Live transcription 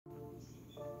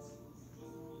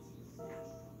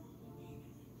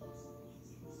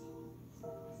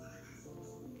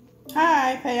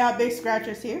Hi, Payout Big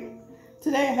Scratchers here.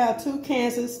 Today I have two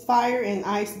Kansas Fire and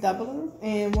Ice Doubler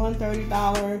and one $30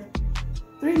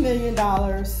 $3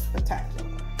 million Spectacular.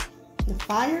 The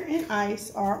Fire and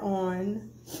Ice are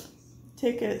on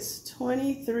tickets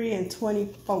 23 and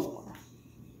 24.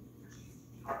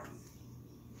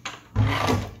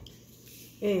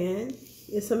 And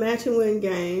it's a match and win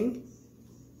game.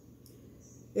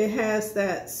 It has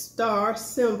that star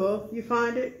symbol. If you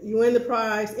find it, you win the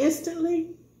prize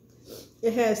instantly.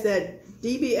 It has that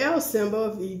DBL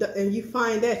symbol, and you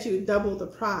find that, you double the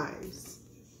prize.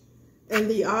 And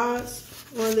the odds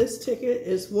on this ticket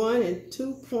is 1 in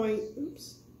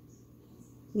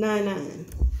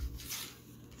 2.99.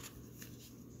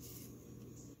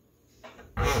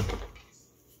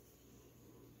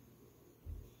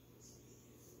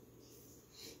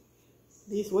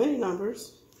 These winning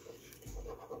numbers: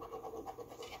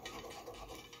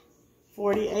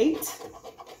 48,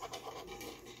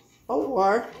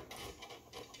 4,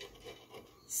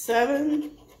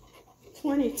 7,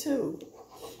 22.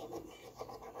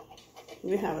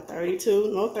 We have a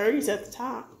 32, no 30s at the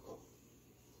top.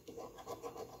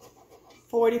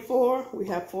 44, we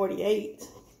have 48.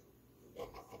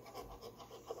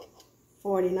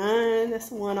 49, that's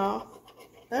the one off.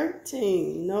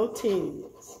 13, no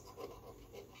teens.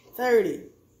 30,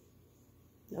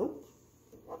 nope.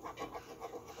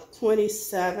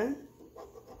 27,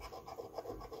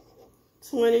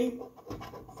 20,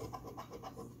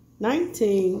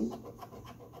 19,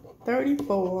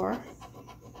 34,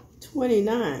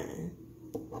 29.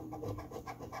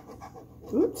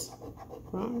 Oops,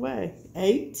 wrong way.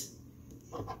 8,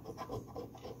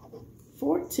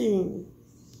 14,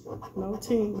 no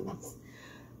teens.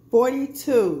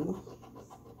 42,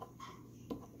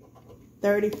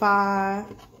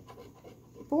 35,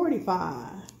 45.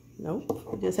 Nope,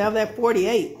 we just have that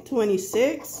 48.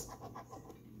 26,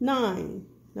 9,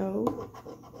 no.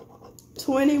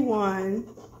 21,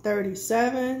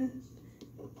 37,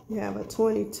 you have a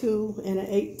 22 and an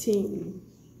 18.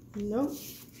 Nope.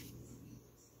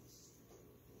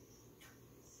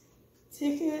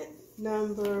 Ticket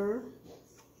number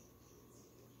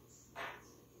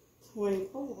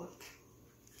 24.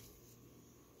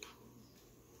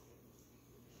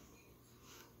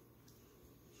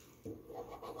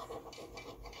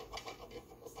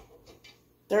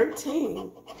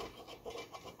 $13,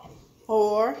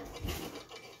 4,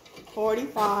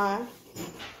 45,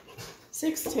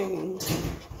 16.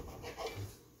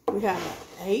 We have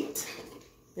an 8.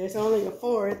 There's only a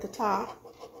 4 at the top.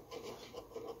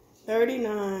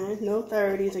 39, no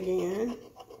 30s again.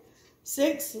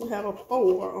 6, we have a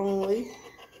 4 only.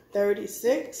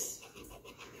 36,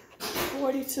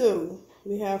 42,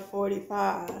 we have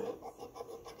 45.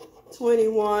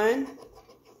 21,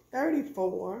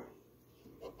 34,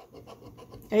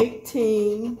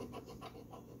 18,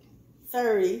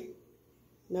 30,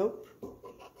 nope.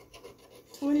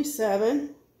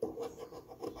 27,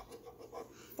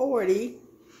 40,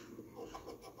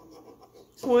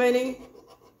 20,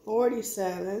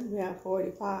 47, we have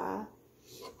 45,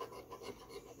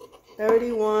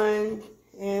 31,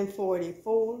 and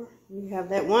 44. We have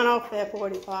that one off that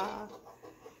 45.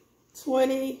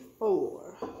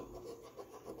 24,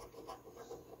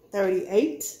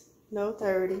 38, no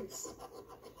 30s.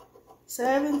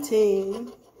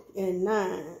 17 and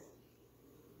 9.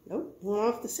 Nope, one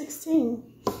off the 16.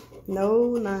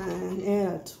 No 9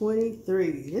 and a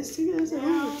 23. This ticket is a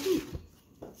number 2.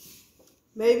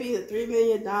 Maybe the $3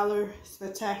 million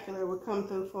Spectacular will come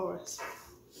through for us.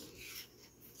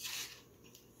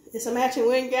 It's a match and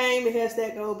win game. It has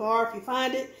that gold bar. If you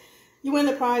find it, you win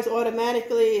the prize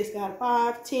automatically. It's got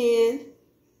 5, 10,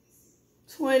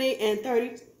 20, and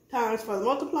 30 times for the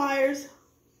multipliers.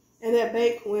 And that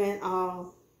bank win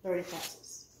all 30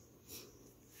 classes.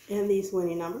 And these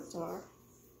winning numbers are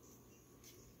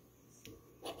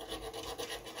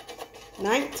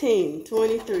 19,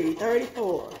 23,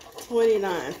 34,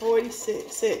 29,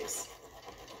 46,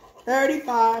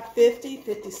 35, 50,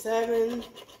 57,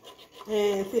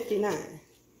 and 59.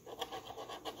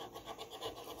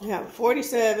 We have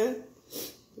 47.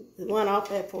 One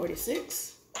off at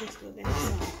 46. Let's go down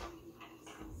some.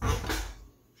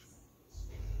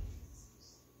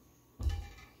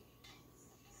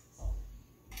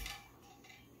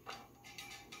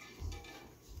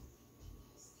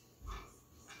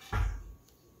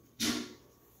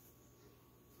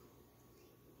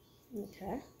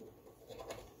 Okay.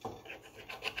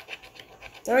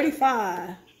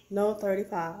 35. No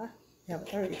 35. You have a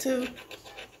 32.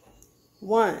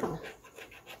 1.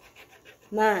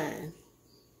 9.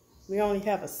 We only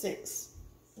have a 6.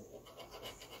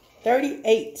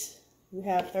 38. We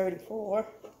have 34.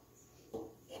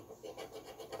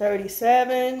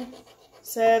 37,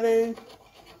 7,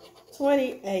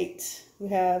 28. We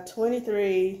have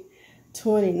 23,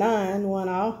 29, one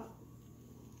off.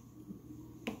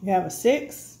 We have a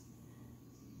 6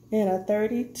 and a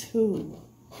 32.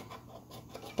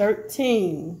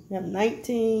 13. We have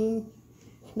 19.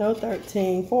 No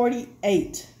 13.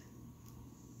 48.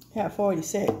 We have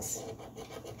 46.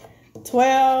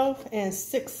 12 and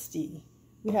 60.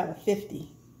 We have a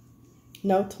 50.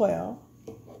 No 12.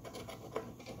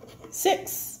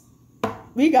 6.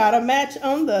 We got a match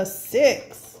on the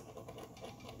 6.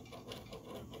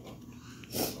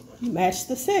 Match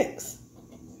the 6.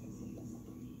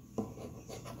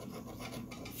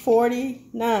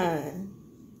 49.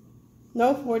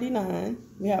 No 49.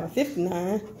 We have a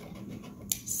 59.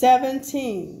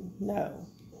 17. No.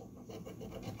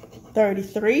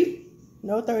 33.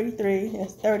 No 33.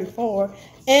 That's 34.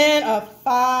 And a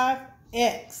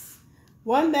 5X.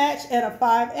 One match at a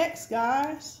 5X,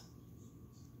 guys.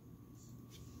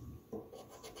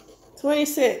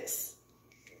 26.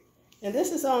 And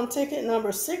this is on ticket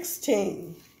number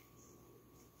 16.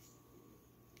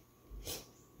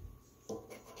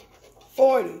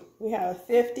 40. We have a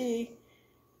 50.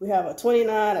 We have a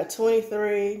 29, a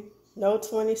 23. No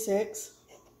 26.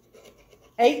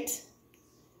 8.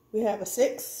 We have a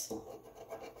 6.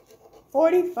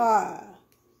 45.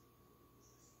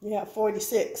 We have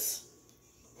 46.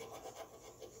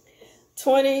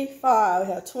 25.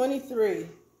 We have 23.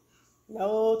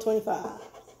 No 25.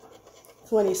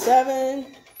 27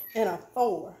 and a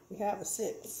 4. We have a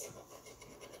 6.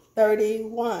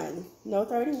 31. No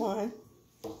 31.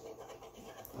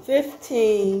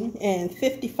 15 and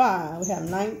 55. We have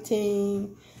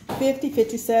 19, 50,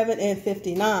 57, and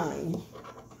 59.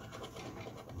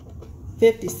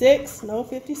 56. No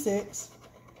 56.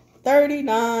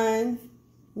 39.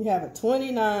 We have a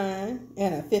 29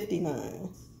 and a 59.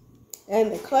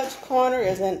 And the clutch corner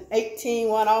is an 18,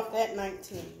 one off that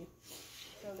 19.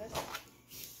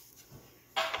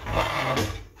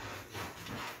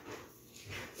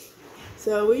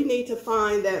 So we need to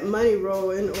find that money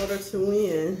roll in order to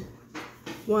win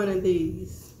one of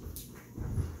these.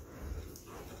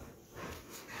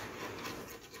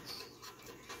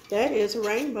 That is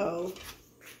rainbow.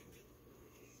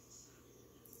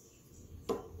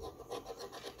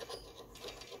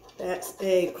 That's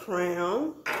a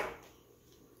crown.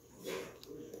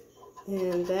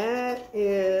 And that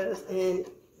is a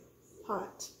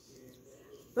pot.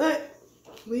 But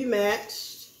we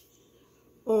matched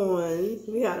on,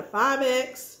 we had a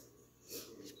 5X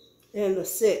and the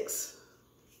 6.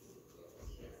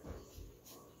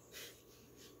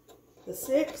 The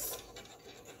 6,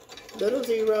 little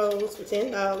zeros for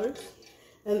 $10.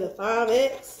 And the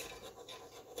 5X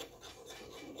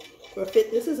for $50.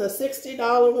 This is a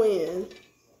 $60 win.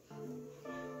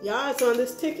 The odds on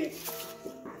this ticket,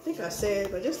 I think I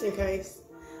said, but just in case,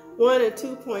 1 and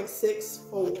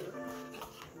 2.64.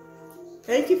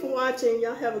 Thank you for watching.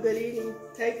 Y'all have a good evening.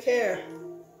 Take care.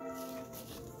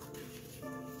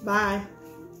 Bye.